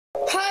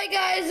Hi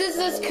guys, this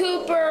is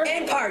Cooper.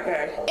 And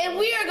Parker. And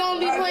we are going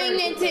to be Parker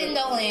playing and Cooper.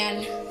 Nintendo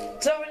Land.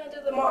 So we're going to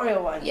do the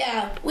Mario one.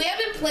 Yeah, we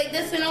haven't played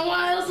this in a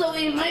while, so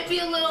we might be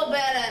a little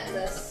bad at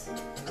this.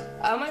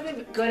 I might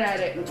be good at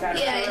it.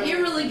 Yeah, and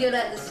you're really good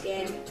at this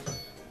game.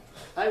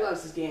 I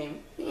love this game.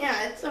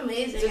 Yeah, it's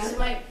amazing. This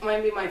might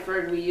be my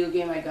first Wii U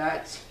game I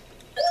got.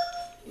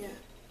 Yeah.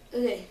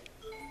 Okay.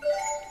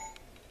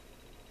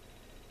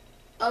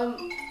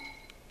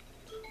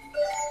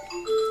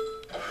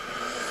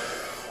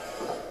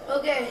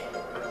 Okay.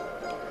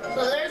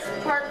 So there's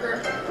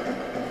Parker.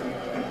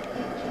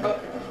 Oh,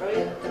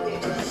 really? Okay.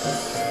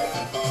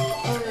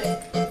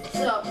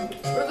 So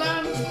we're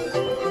gonna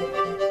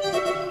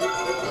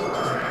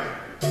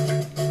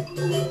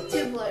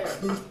two-player.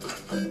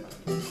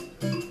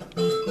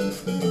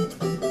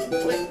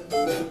 Wait.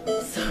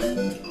 So,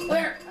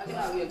 where? I can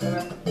have you,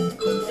 Cooper.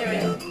 There we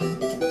go.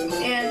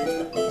 And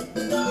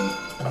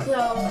so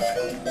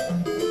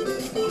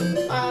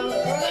we're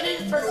gonna do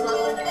the first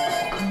level.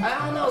 I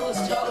don't know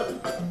who's Toad.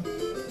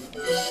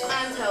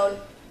 I'm Toad.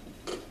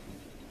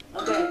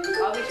 Okay,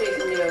 I'll be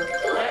chasing you.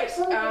 Next.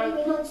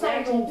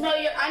 No,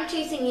 I'm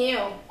chasing you.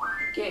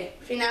 Okay.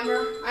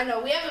 Remember? I know,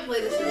 we haven't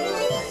played this in a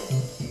while.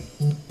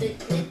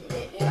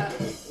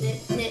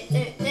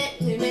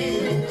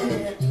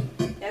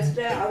 Next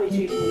that, I'll be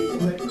chasing you,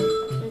 Cooper.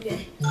 Okay.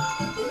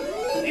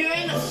 We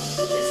already know.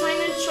 It's trying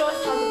to show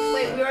us how to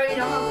play. We already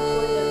know how to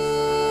play this.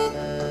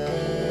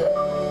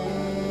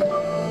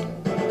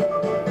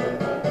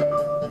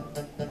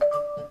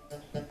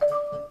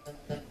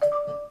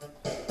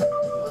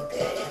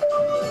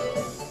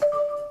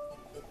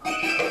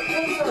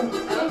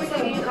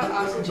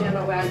 Awesome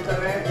channel one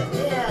cover.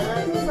 Yeah,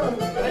 that's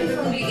Are you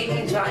gonna be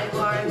eating giant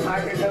bar and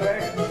Parker cover?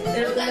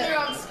 look at her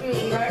on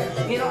screen.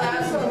 You know,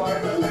 add some more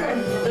cover.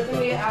 Look at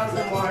me, add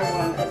some more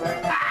one cover.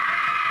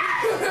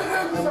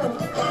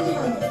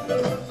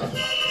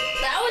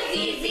 That was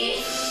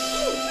easy.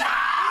 Oh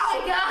my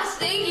gosh,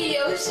 thank you,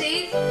 Yoshi.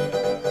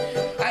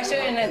 I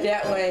shouldn't have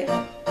that way.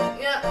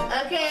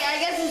 Yeah, okay, I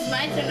guess it's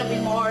my turn to be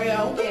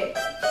Mario. Okay.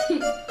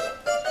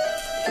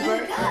 Oh my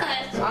gosh.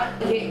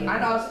 Okay,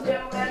 on awesome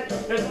channel one,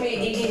 there's me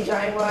eating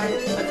giant one,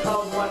 a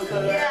tall one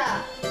cover.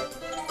 Yeah.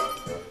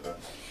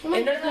 Oh my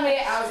And there's gonna be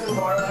add some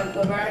more one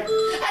cover.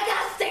 I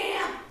got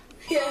Sam!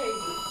 Yay.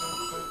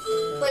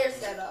 Player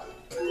setup.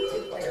 2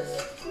 players.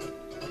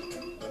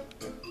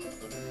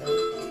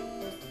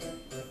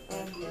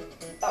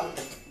 Oh.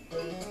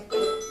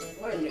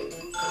 What a noob.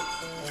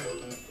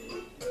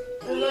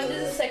 We're going to do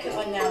the second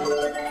one now.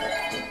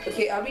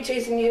 Okay, I'll be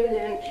chasing you,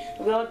 then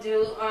we'll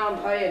do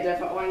probably a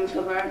different one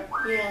cover.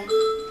 Yeah.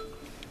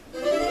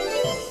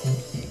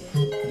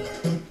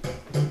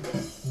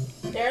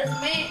 There's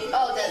me.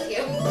 Oh, that's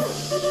you.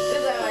 This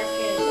is how I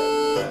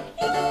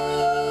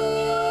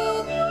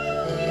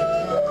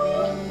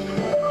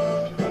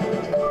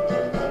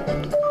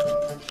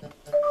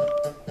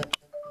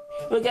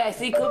We gotta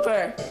see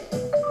Cooper.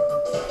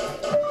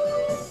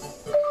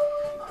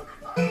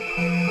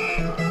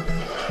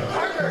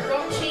 Parker,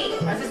 don't cheat.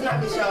 I just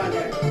not be showing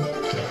her.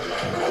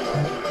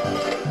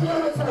 Be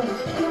outside.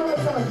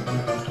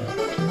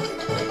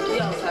 Be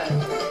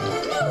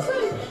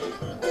outside.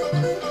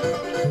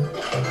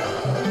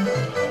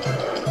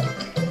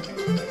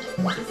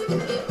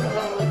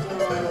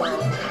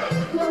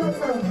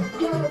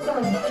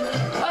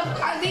 Oh,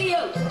 I see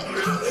you.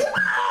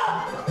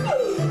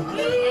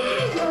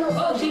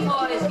 Oh,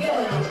 G-boys, get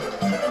him.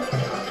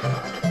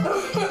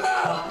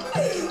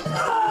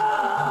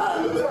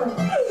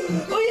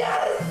 Oh,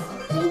 yes.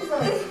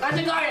 I'm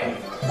the garden.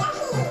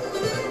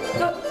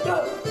 Go,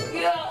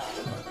 yeah.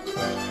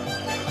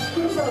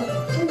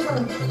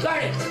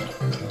 Garden.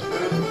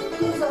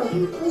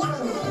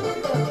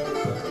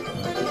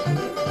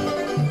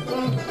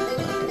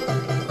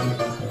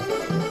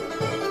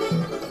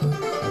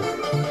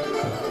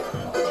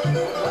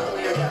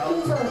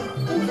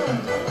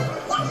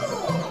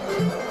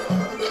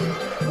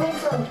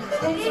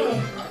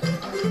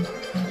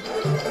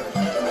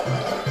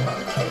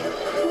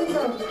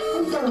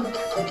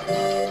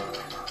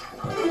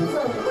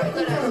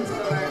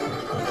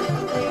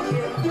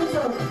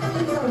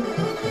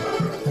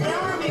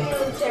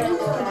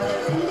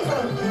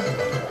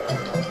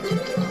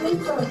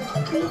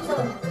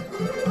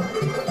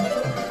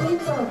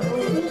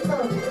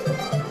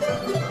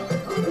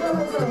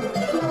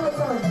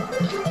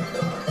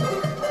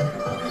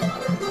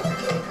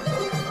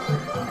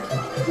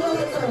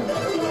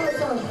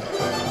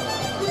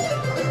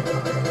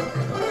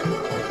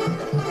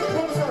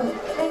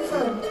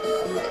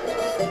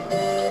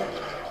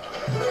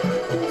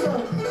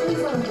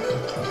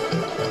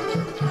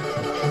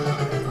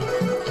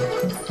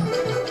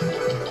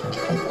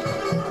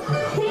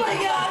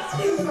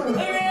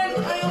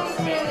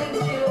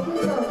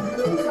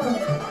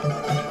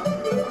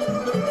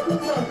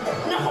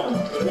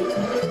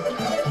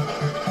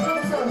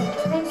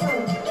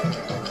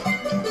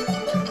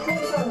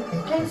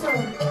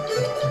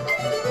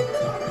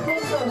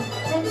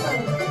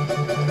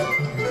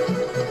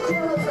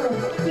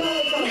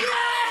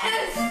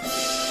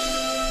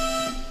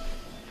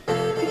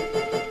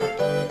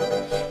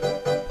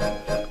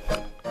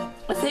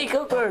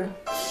 Cooper.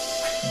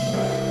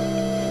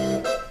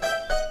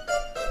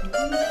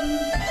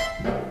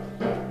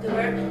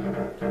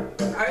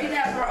 Are you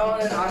that for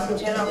owning an awesome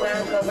channel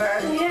plan, Cooper?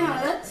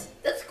 Yeah,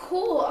 that's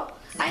cool.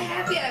 I'm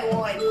happy I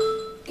won.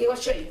 Okay,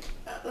 let's show you.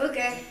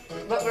 Okay.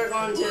 But we're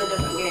going to a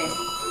different game.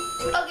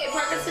 Okay,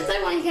 Parker, since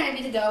I won, can I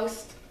be the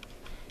ghost?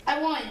 I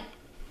won.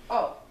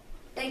 Oh,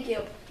 Thank you.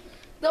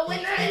 The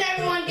winner and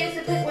everyone gets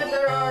to pick what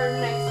our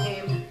next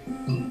game.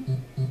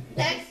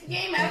 Next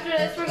game after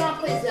this, we're gonna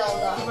play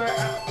Zelda. Cooper,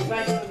 if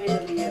I can be the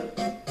video,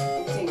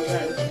 team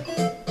friend.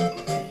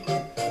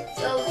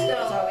 So let's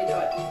That's go. how we do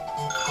it.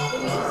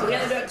 We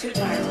gotta do it 2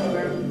 times,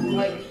 Cooper.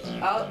 Like,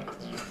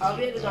 I'll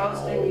be the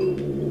ghost and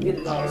you be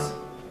the ghost.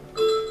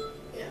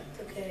 Yeah,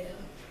 okay.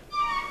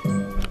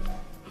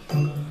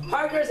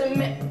 Parker's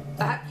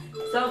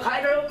so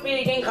Hydro beat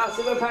a game called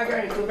Super Parker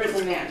and Cooper's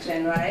a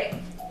mansion, right?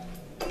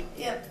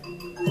 Yep.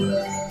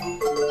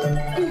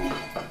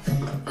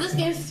 This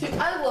game's too.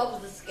 I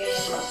love this game.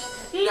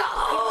 No!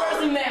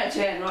 Cooper's a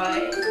mansion,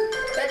 right?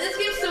 But this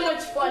game's so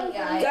much fun,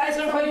 guys. Guys,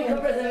 we're playing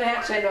Cooper's a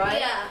mansion,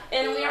 right? Yeah.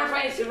 And we are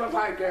playing Super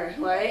Parker,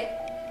 right?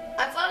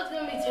 I thought I was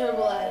gonna be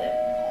terrible at it.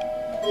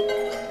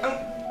 I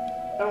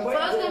thought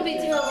I was gonna be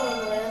terrible in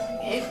the last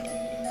game.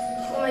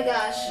 Oh my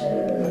gosh.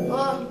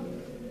 Well.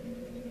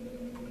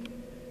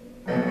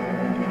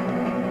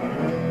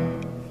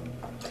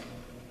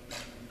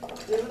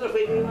 This is the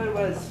baby one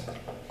was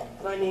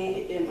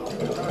funny in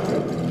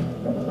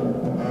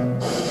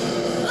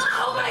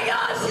Oh my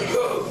gosh!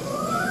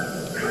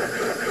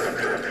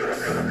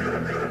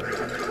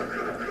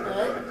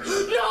 What?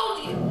 No!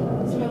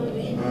 It's probably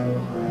me.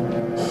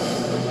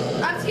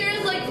 I'm scared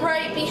it's like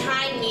right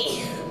behind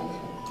me.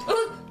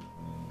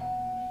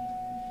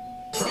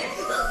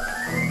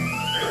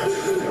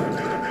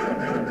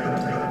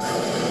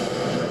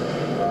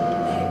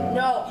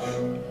 No.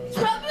 It's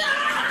probably.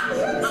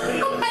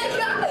 Oh my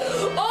god!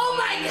 Oh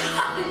my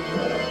god!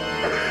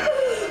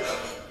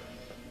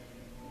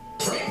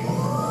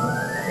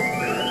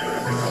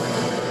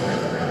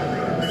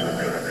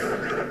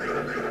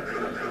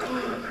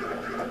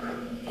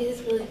 It is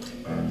really.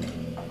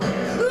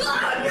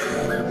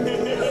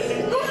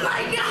 Oh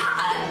my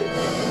god!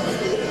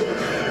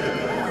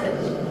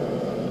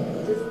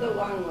 This is the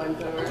long one,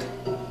 Cooper.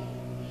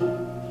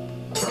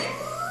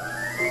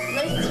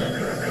 Nice turn.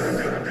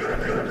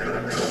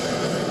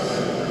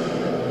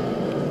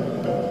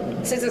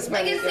 Since it's I my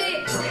can see.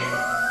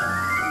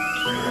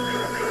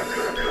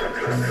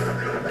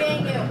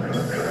 Dang you.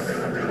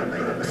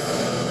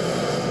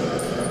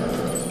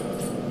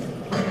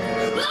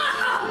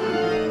 Ah!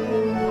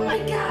 Oh my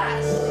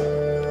gosh.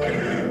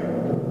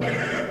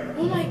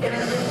 Oh my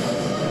god.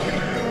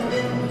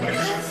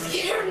 That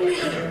scared me.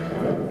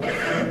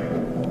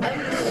 I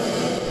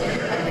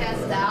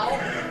passed out.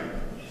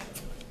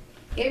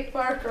 Hey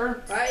Parker.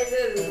 Alright, this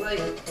is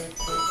like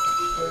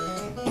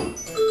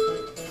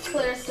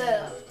Clear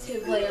setup.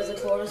 2 players,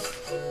 of course.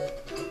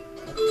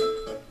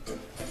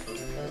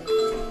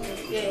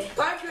 Okay.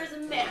 Parker's a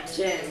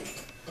mansion.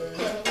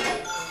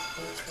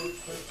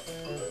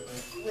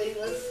 Wait,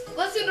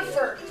 let's do the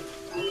fur.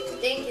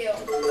 Thank you. I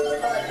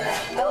like that.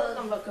 I love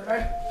them, Cooper.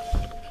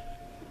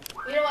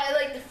 You know why I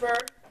like the fur?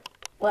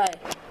 Why?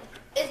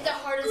 It's the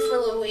hardest for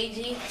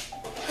Luigi.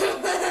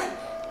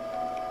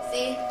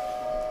 See?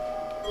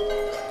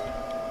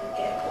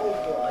 Okay. Oh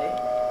boy.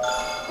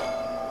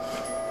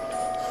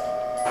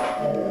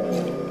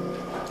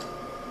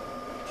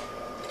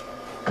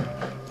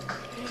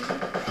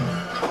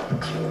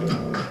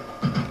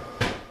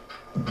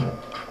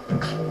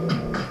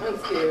 I'm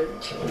scared.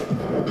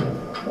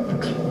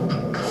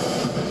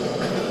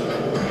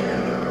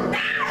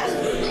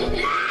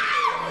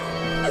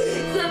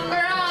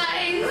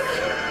 Surprise!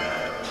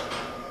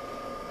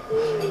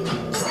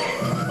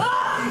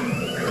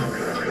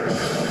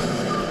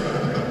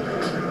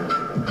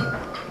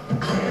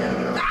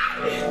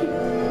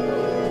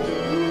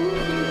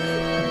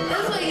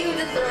 That's what you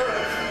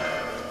deserve.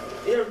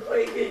 You're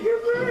breaking your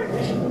bird.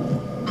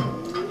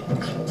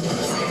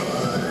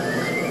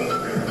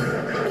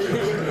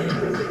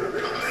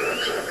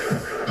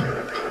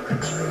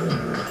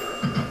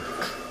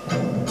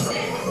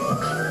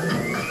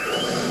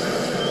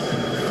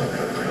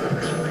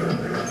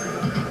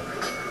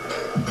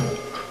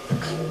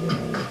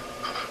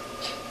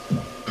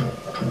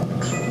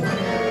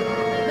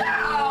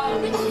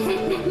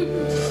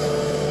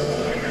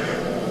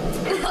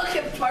 Look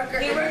at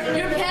Parker.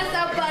 Your passed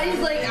out body's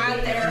like on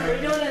there.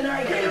 We're doing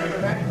another game,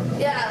 Cooper.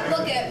 Yeah,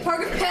 look at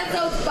Parker's passed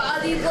out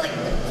body's like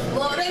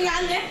floating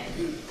on there.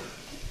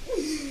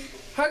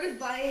 Parker's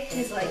body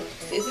is like.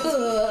 This is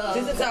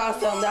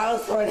awesome. That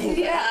was funny.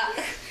 Yeah.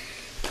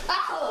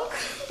 Ow!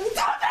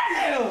 Don't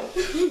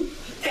do!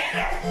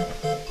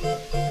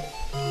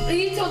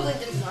 You totally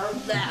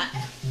deserve that.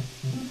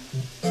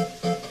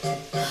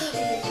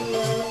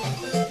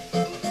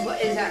 What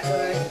is that,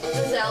 Cooper?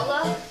 Zelda?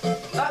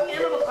 Oh,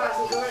 Animal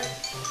Crossing, Cooper.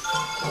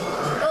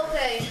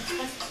 Okay.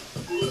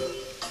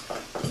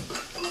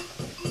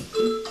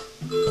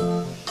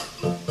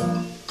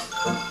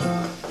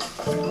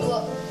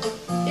 Well,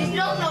 if you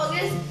don't know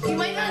this, you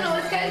might not know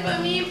this guy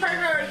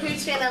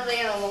huge fan of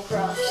Animal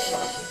Crossing.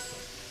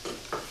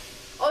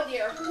 Oh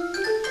dear.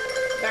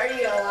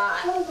 Starting a lot.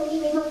 Oh, but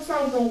you went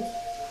sideways.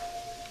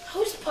 I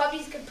wish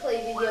puppies could play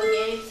video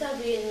games.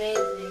 That'd be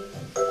amazing.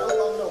 I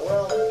love the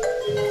world.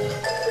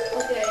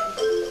 Okay.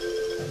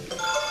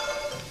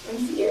 I'm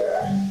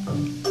scared.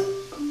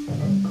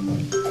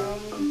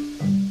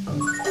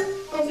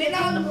 We know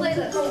how to play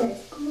this.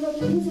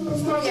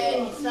 Okay,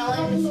 it's not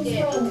like this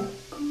game.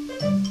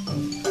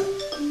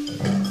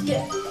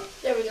 Yeah,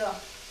 there we go.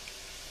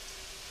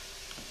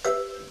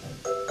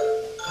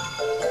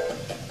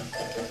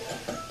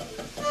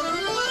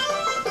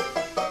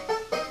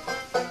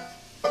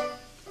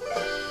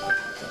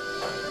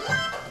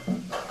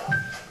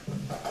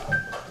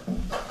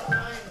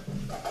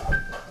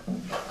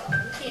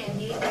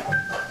 Candy.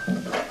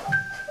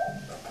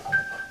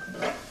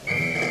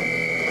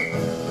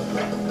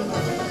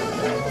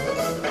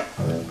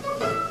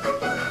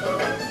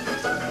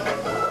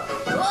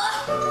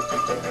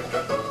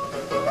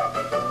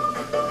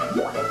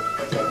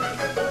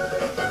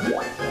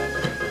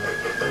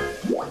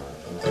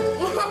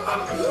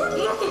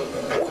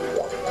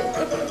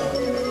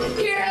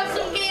 Here, have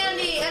some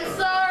candy. I'm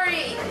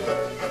sorry.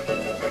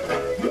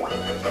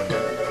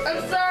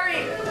 I'm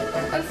sorry.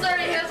 I'm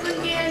sorry. Have some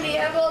candy.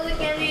 Have all the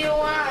candy you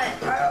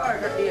want. I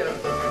ordered you.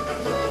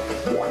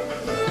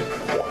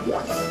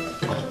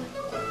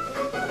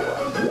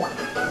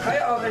 I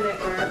open it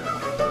first.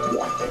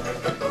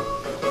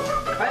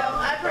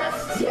 I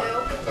pressed 2.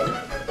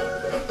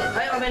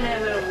 I open it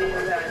when we do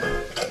that.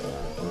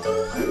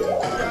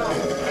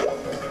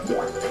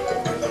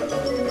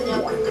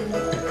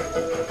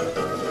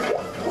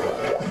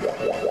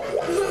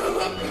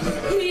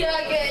 Yeah,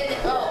 again.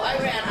 Oh, I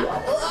ran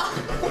out.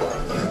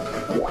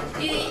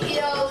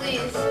 Eat all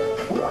these.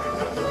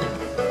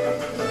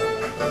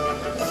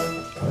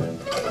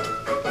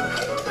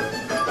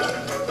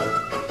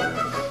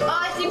 Oh,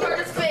 I see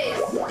Parker's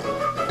face.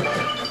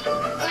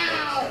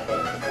 Ow.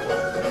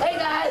 Hey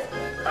guys.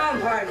 I'm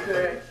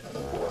Parker.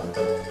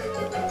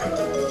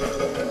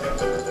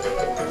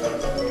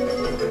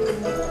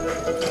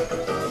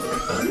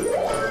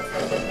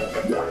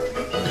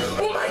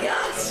 Oh my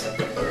gosh.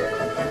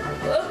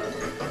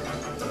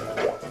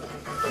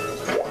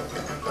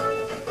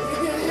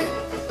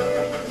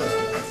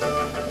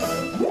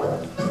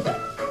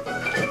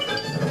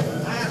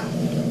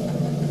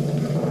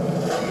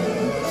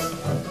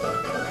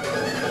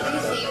 Can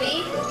you see me?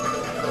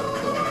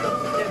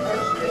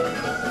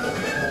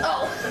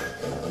 Oh.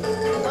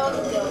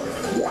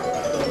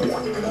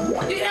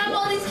 Oh, you have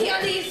all these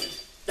candies.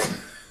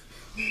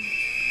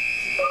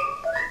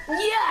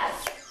 Yes.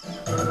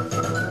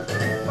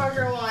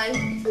 Parker won.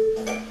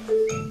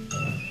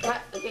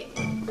 What? Okay.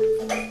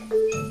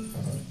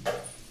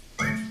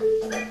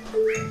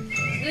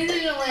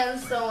 Disneyland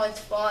is so much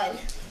fun.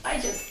 I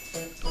just.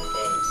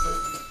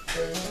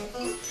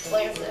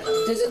 Players there.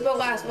 This is the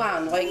last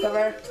one, like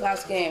our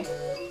last game.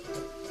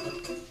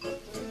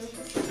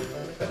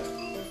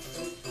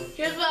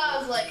 Here's what I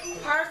was like,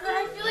 Parker,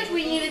 I feel like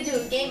we need to do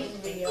a gaming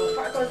video.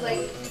 Parker was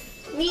like,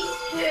 me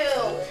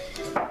too.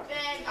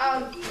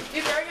 And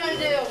we were gonna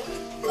do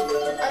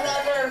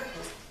another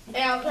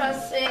Animal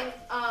Crossing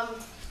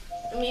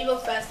Amiibo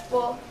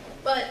Festival,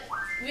 but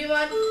I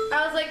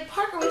was like,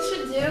 Parker, we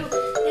should do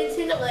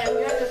Nintendo Land.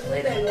 We have to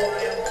play that in a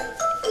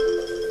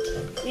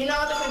while. You know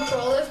how to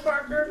control this,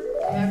 Parker?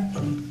 Yeah.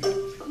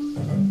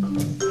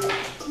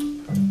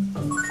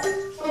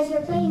 As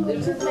you're playing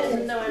with two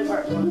players, No, in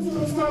part you'll be using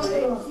the stat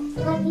rules.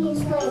 Let me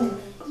explain.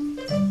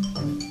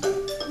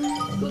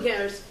 Who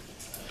cares?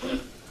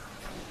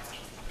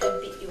 I'll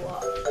beat you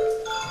up.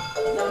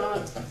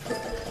 No.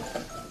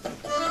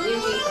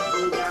 Leave me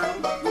down.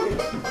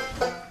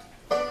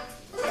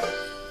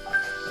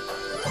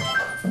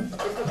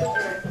 Just a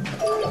picture.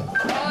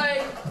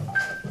 Bye.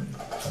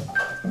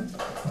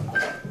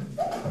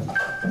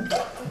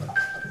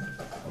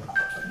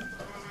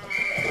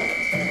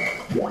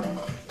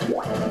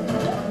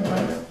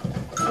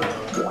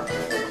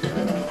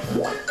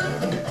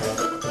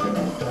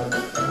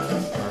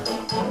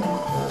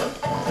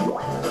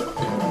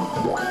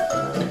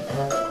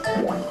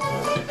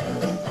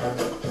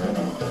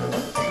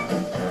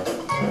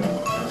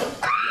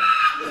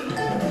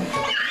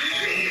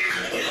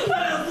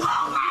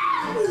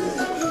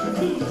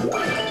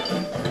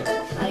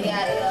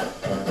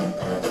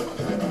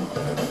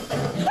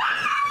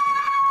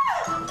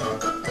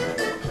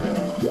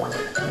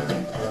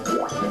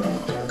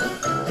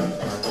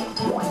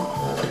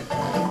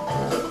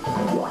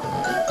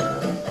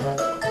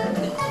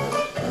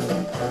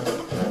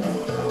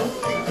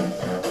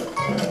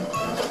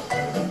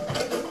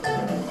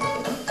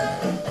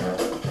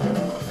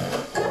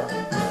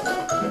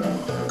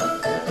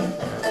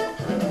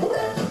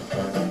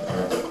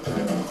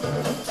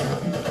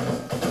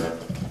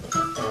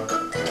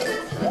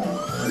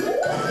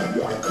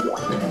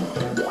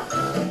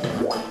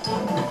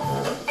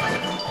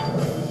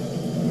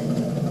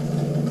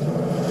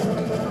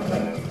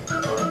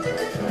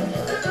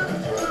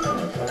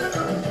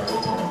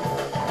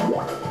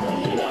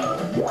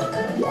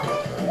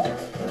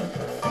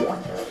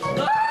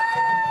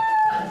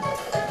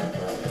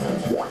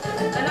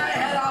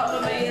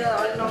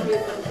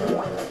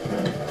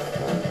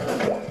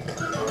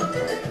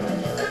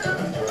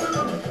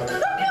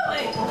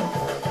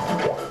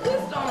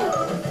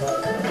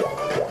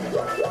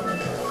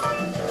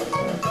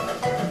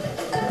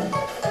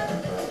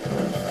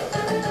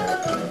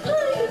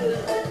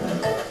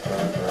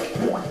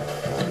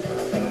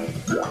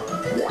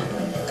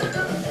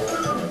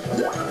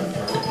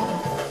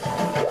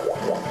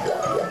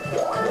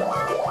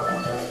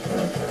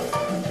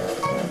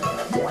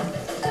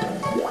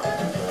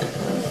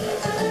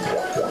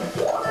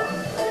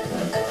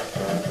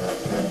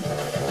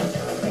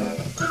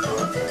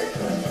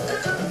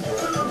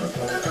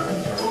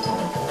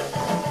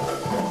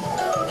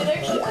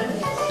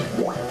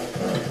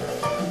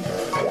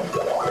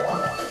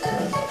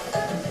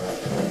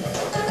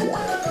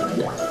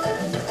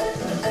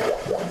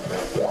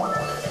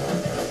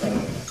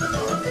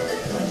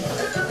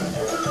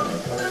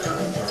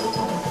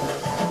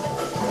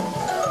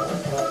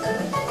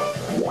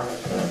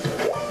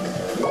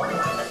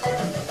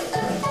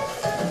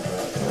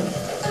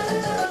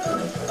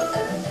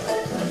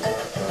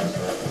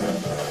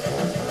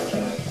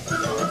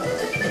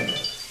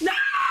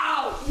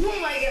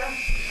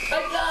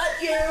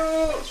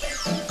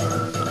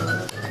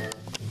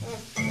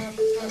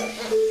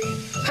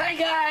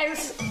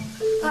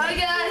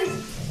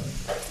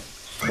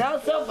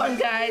 fun,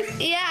 guys.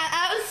 Yeah,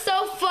 that was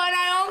so fun.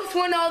 I almost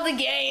won all the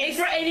games. Thanks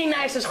for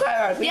 89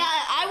 subscribers. Yeah,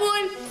 I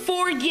won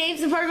 4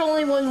 games and Parker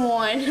only won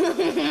 1.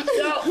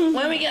 So,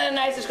 when we get a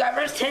nice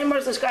subscribers, 10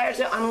 more subscribers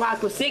to unlock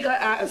the secret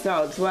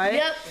episodes, right?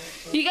 Yep.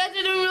 You guys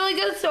are doing really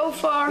good so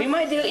far. We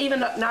might do even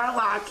not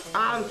unlock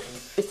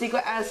the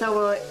secret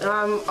episode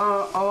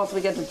almost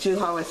we get to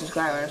 200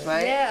 subscribers,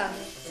 right? Yeah.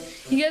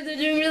 You guys are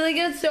doing really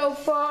good so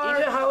far.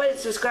 Even 100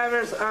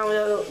 subscribers,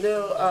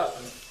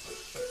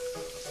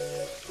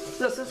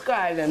 we'll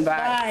subscribe and bye.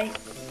 Bye.